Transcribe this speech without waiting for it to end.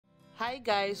Hi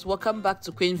guys, welcome back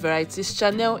to Queenvarieties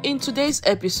channel. In today's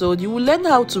episode, you will learn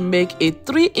how to make a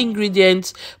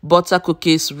 3-ingredient butter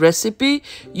cookies recipe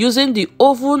using the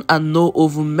oven and no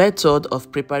oven method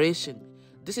of preparation.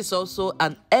 This is also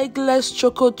an eggless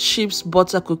choco chips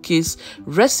butter cookies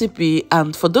recipe,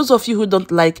 and for those of you who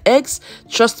don't like eggs,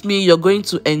 trust me, you're going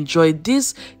to enjoy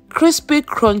this crispy,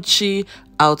 crunchy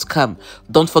outcome.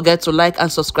 Don't forget to like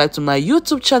and subscribe to my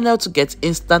YouTube channel to get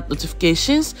instant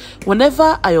notifications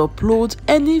whenever I upload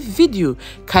any video.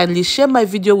 Kindly share my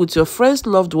video with your friends,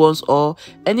 loved ones, or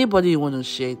anybody you want to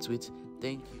share it with.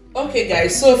 Thank you. Okay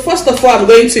guys, so first of all, I'm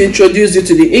going to introduce you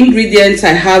to the ingredients.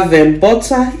 I have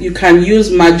butter. You can use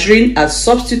margarine as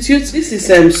substitute. This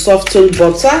is softened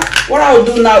butter. What I'll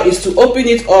do now is to open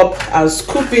it up and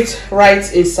scoop it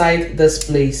right inside this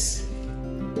place.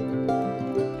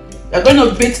 You're going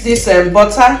to beat this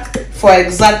butter for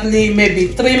exactly maybe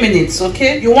 3 minutes,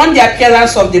 okay? You want the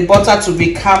appearance of the butter to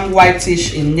become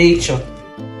whitish in nature.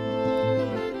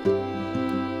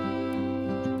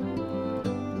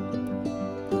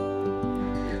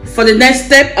 For the next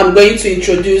step, I'm going to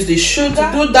introduce the sugar.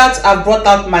 To do that, I've brought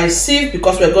out my sieve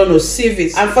because we're going to sieve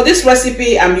it. And for this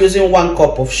recipe, I'm using 1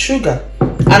 cup of sugar.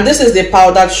 And this is the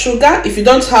powdered sugar. If you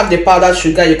don't have the powdered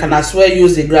sugar, you can as well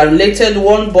use the granulated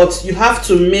one, but you have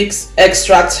to mix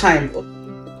extra time.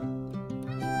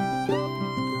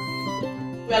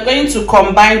 We are going to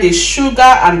combine the sugar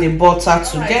and the butter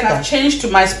together. I've changed to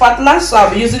my spatula, so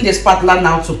I'll be using the spatula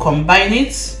now to combine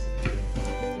it.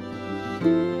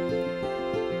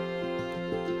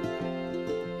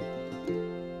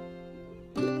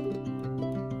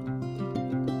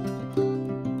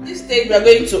 We are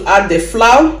going to add the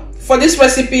flour. For this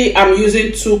recipe, I'm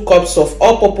using 2 cups of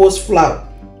all-purpose flour.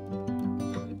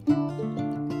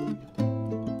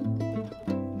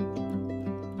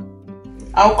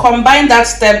 I'll combine that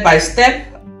step by step.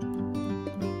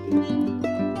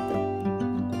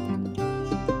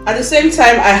 At the same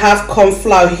time, I have corn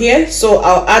flour here, so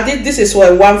I'll add it. This is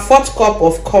 1/4 cup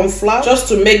of corn flour, just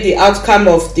to make the outcome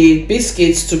of the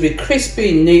biscuits to be crispy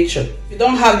in nature. If you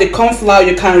don't have the corn flour,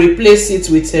 you can replace it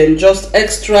with just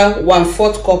extra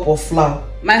 1/4 cup of flour.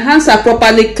 My hands are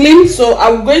properly clean, so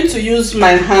I'm going to use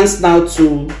my hands now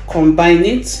to combine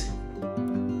it.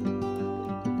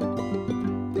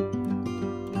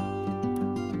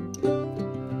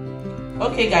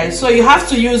 Okay guys, so you have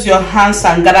to use your hands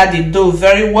and gather the dough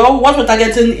very well. What we're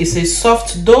targeting is a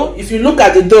soft dough. If you look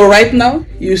at the dough right now,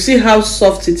 you see how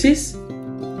soft it is.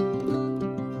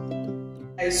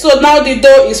 So now the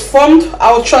dough is formed.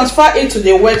 I'll transfer it to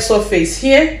the wet surface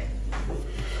here.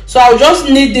 So I'll just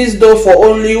knead this dough for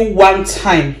only 1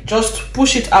 time. Just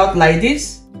push it out like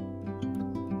this.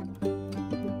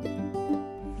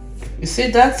 You see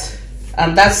that?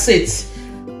 And that's it.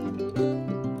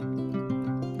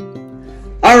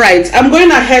 Alright, I'm going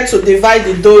ahead to divide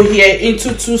the dough here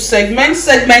into 2 segments.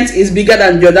 One segment is bigger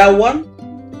than the other one.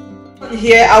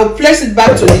 Here, I'll place it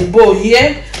back to the bowl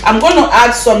here. I'm going to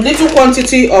add some little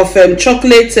quantity of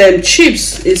chocolate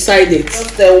chips inside it.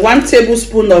 Just 1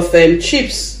 tablespoon of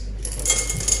chips.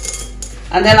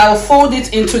 And then I'll fold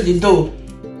it into the dough.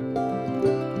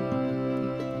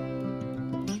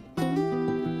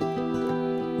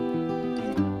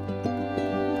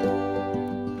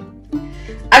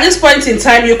 At this point in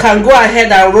time, you can go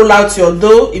ahead and roll out your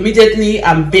dough immediately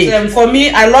and bake. For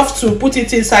me, I love to put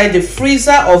it inside the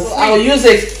freezer, or I'll use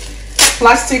a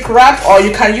plastic wrap, or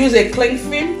you can use a cling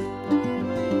film.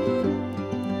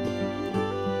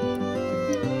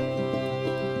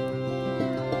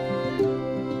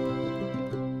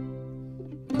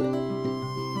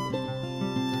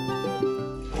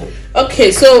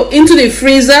 Okay, so into the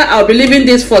freezer, I'll be leaving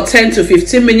this for 10 to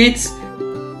 15 minutes.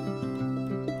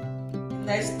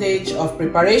 Stage of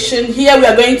preparation. Here we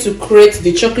are going to create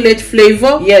the chocolate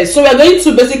flavor. Yes, so we are going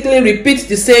to basically repeat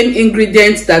the same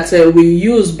ingredients that we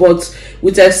use, but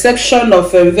with the exception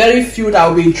of very few that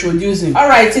I'll be introducing. All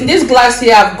right, in this glass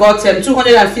here, I've got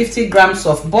 250 grams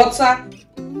of butter.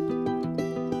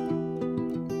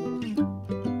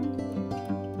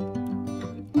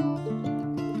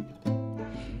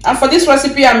 And for this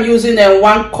recipe, I'm using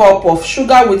 1 cup of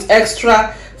sugar with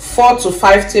extra 4 to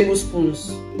 5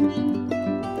 tablespoons.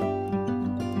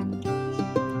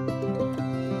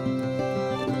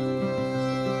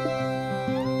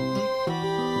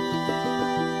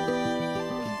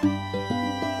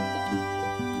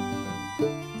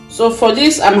 So for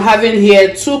this, I'm having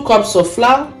here 2 cups of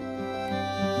flour.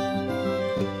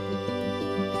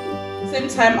 Same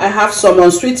time, I have some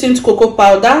unsweetened cocoa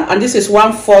powder, and this is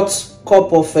 1/4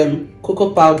 cup of cocoa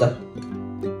powder.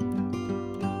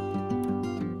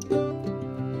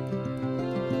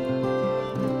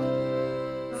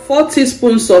 4 4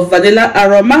 teaspoons of vanilla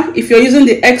aroma. If you're using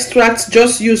the extract,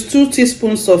 just use 2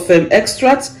 teaspoons of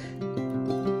extract.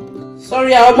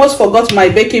 Sorry, I almost forgot my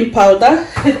baking powder.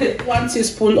 1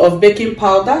 teaspoon of baking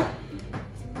powder.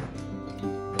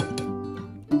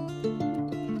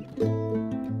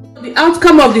 The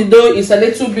outcome of the dough is a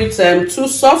little bit too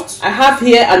soft. I have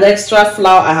here an extra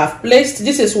flour I have placed.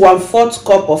 This is 1/4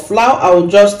 cup of flour. I will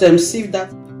just sieve that.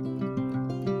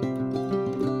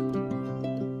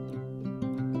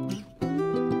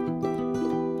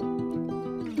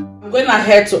 I'm going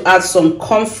ahead to add some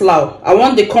corn flour. I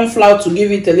want the corn flour to give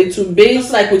it a little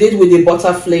base like we did with the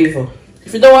butter flavor.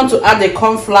 If you don't want to add the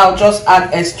corn flour, just add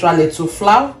extra little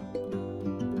flour.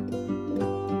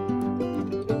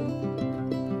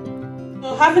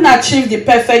 Having achieved the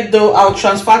perfect dough, I'll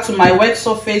transfer to my wet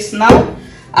surface now,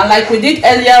 and like we did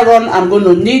earlier on, I'm going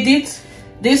to knead it.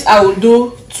 This I will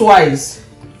do twice,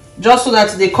 just so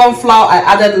that the corn flour I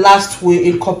added last will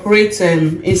incorporate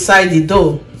inside the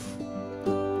dough.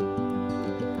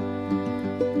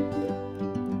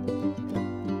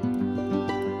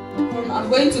 I'm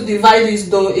going to divide this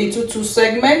dough into 2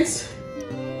 segments.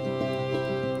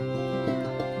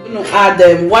 I'm going to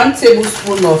add 1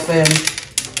 tablespoon of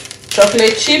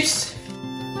chocolate chips,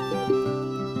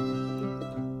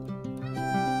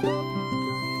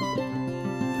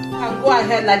 go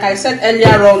ahead, like I said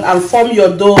earlier on, and form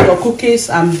your dough, your cookies,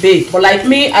 and bake. But like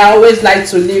me, I always like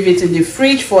to leave it in the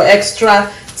fridge for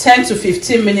extra 10 to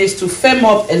 15 minutes to firm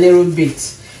up a little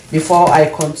bit before I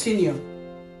continue.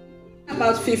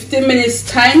 About 15 minutes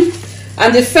time,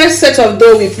 and the first set of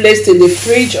dough we placed in the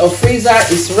fridge or freezer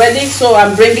is ready. So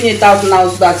I'm bringing it out now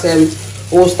so that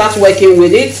we'll start working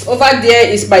with it. Over there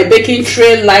is my baking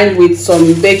tray lined with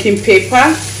some baking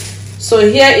paper. So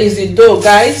here is the dough,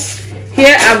 guys.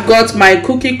 Here I've got my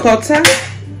cookie cutter.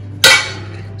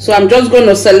 So I'm just going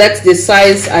to select the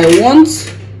size I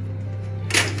want.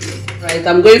 Right,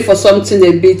 I'm going for something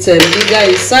a bit bigger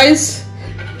in size.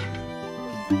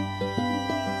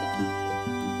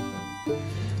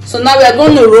 So now we are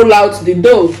going to roll out the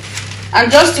dough. And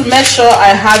just to make sure I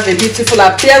have a beautiful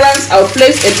appearance, I'll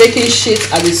place a baking sheet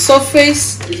at the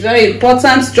surface. It's very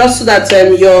important, just so that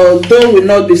your dough will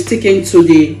not be sticking to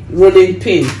the rolling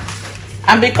pin.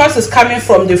 And because it's coming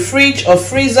from the fridge or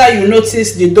freezer, you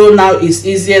notice the dough now is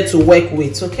easier to work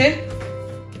with, okay?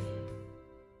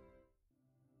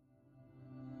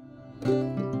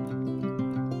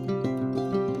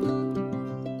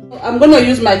 I'm going to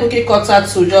use my cookie cutter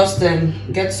to just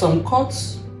get some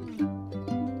cuts.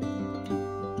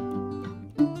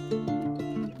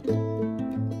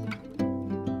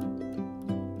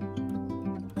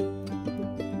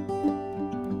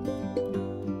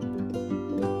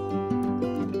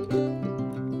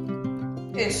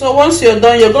 Okay, so once you're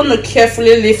done, you're going to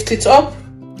carefully lift it up.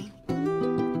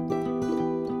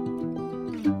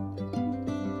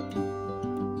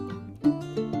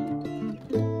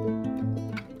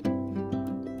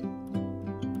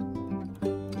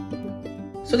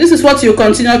 So this is what you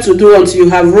continue to do until you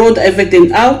have rolled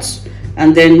everything out,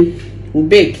 and then we'll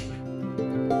bake.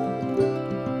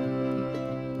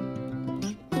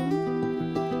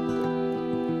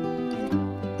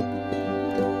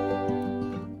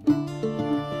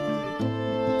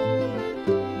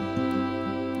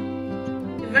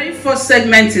 First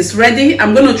segment is ready.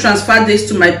 I'm going to transfer this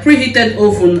to my preheated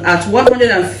oven at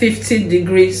 150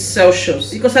 degrees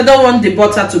Celsius because I don't want the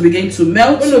butter to begin to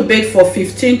melt. I'm going to bake for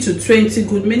 15 to 20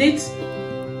 good minutes.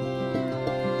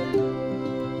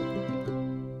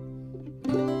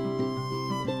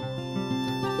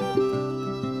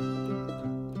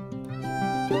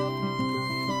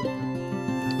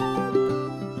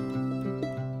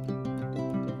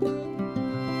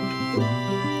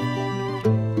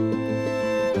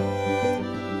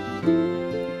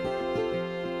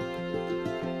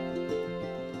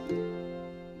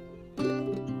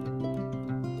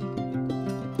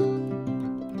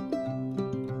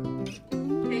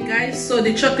 Guys, so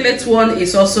the chocolate one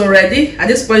is also ready. At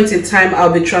this point in time,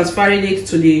 I'll be transferring it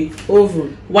to the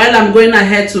oven while I'm going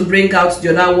ahead to bring out the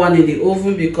other one in the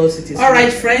oven because it is all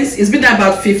right, friends. It's been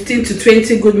about 15 to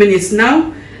 20 good minutes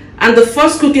now, and the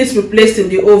first cookies we placed in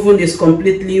the oven is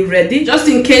completely ready. Just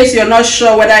in case you're not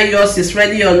sure whether yours is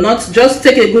ready or not, just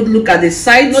take a good look at the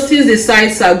sides. Notice the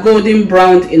sides are golden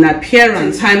brown in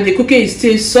appearance. The cookie is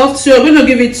still soft, so you're going to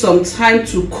give it some time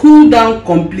to cool down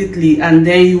completely, and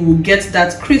then you will get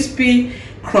that crispy,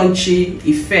 crunchy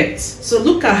effect. So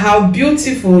look at how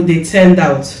beautiful they turned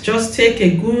out. Just take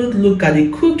a good look at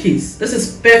the cookies. This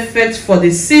is perfect for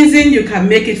the season. You can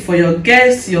make it for your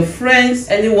guests, your friends,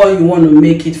 anyone you want to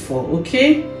make it for,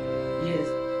 okay? Yes.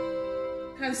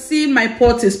 You can see my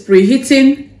pot is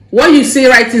preheating. What you see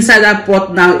right inside that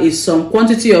pot now is some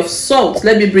quantity of salt.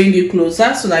 Let me bring you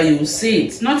closer so that you will see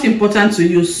it. Not important to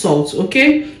use salt,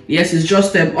 okay? Yes, it's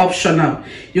just optional.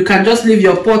 You can just leave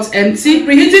your pot empty.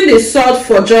 Preheating the salt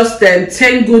for just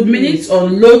 10 good minutes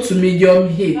on low to medium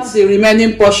heat. That's the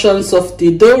remaining portions of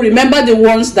the dough. Remember the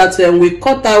ones that we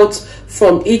cut out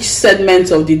from each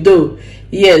segment of the dough.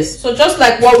 Yes, so just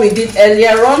like what we did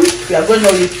earlier on, we are going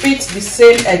to repeat the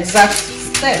same exact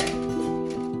step.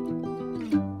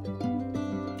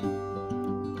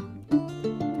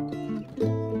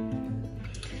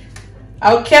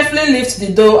 I'll carefully lift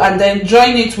the dough and then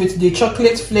join it with the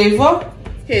chocolate flavor.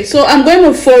 Okay, so I'm going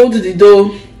to fold the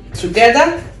dough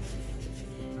together.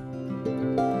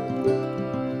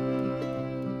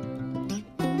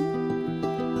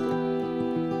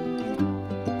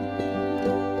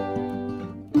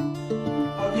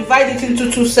 I'll divide it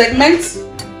into 2 segments.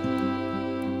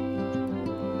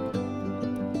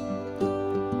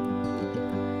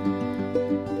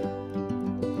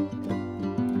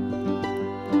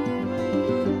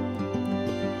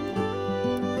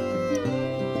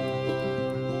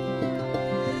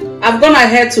 I've gone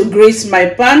ahead to grease my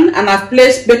pan and I've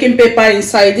placed baking paper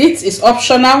inside it. It's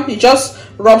optional. You just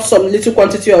rub some little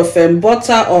quantity of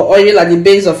butter or oil at the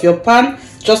base of your pan,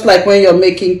 just like when you're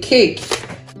making cake.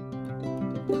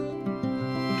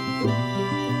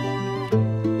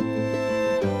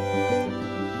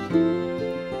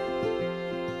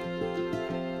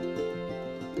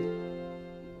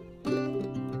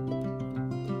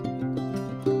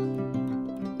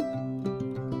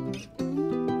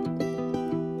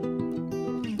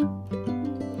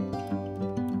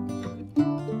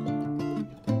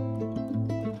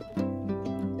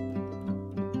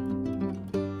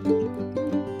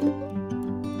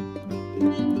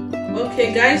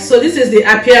 Okay guys, so this is the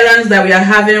appearance that we are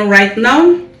having right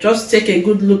now. Just take a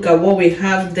good look at what we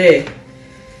have there.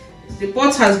 The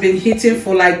pot has been heating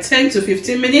for like 10 to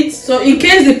 15 minutes. So in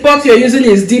case the pot you're using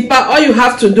is deeper, all you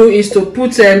have to do is to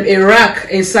put a rack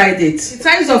inside it. The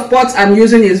size of pot I'm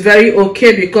using is very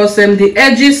okay because the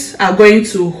edges are going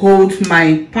to hold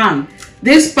my pan.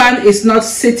 This pan is not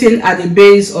sitting at the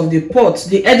base of the pot.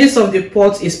 The edges of the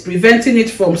pot is preventing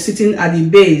it from sitting at the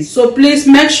base. So please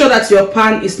make sure that your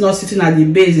pan is not sitting at the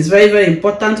base. It's very, very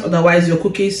important. Otherwise, your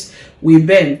cookies will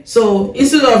burn. So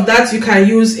instead of that, you can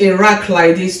use a rack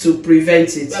like this to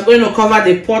prevent it. We're going to cover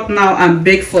the pot now and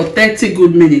bake for 30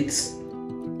 good minutes.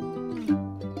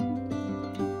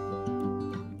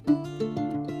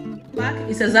 Back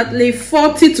is exactly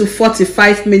 40 to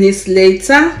 45 minutes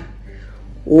later.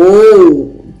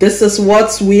 Oh, this is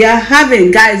what we are having,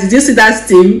 guys. Did you see that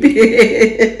steam?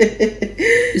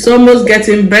 It's almost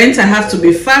getting burnt. I have to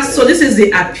be fast. So this is the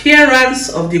appearance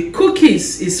of the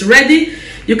cookies. It's ready.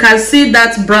 You can see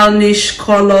that brownish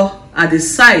color at the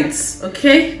sides.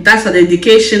 Okay, that's an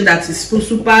indication that it's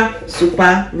super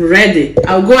ready.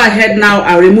 I'll go ahead now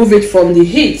and remove it from the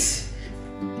heat.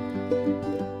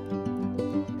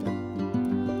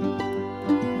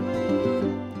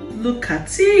 Look at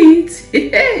it.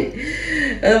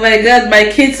 Oh my god,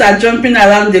 my kids are jumping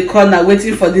around the corner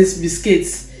waiting for these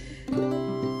biscuits.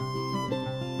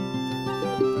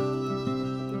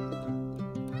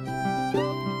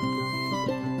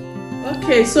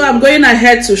 Okay, so I'm going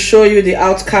ahead to show you the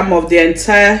outcome of the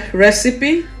entire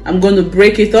recipe. I'm going to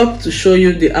break it up to show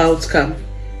you the outcome.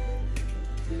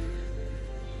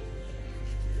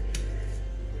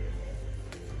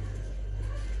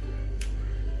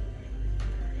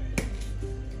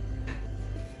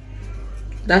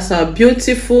 That's our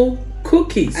beautiful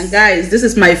cookies. And guys, this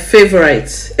is my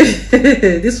favorite.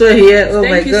 This one here, oh my god.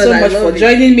 Thank you so much for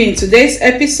joining me in today's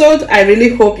episode. I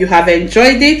really hope you have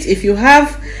enjoyed it. If you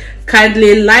have,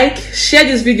 kindly like, share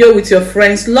this video with your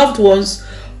friends, loved ones,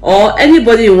 or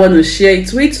anybody you want to share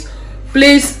it with.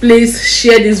 Please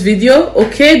share this video,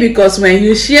 okay? Because when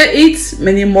you share it,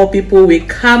 many more people will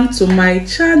come to my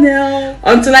channel.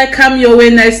 Until I come your way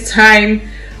next time,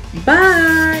 bye.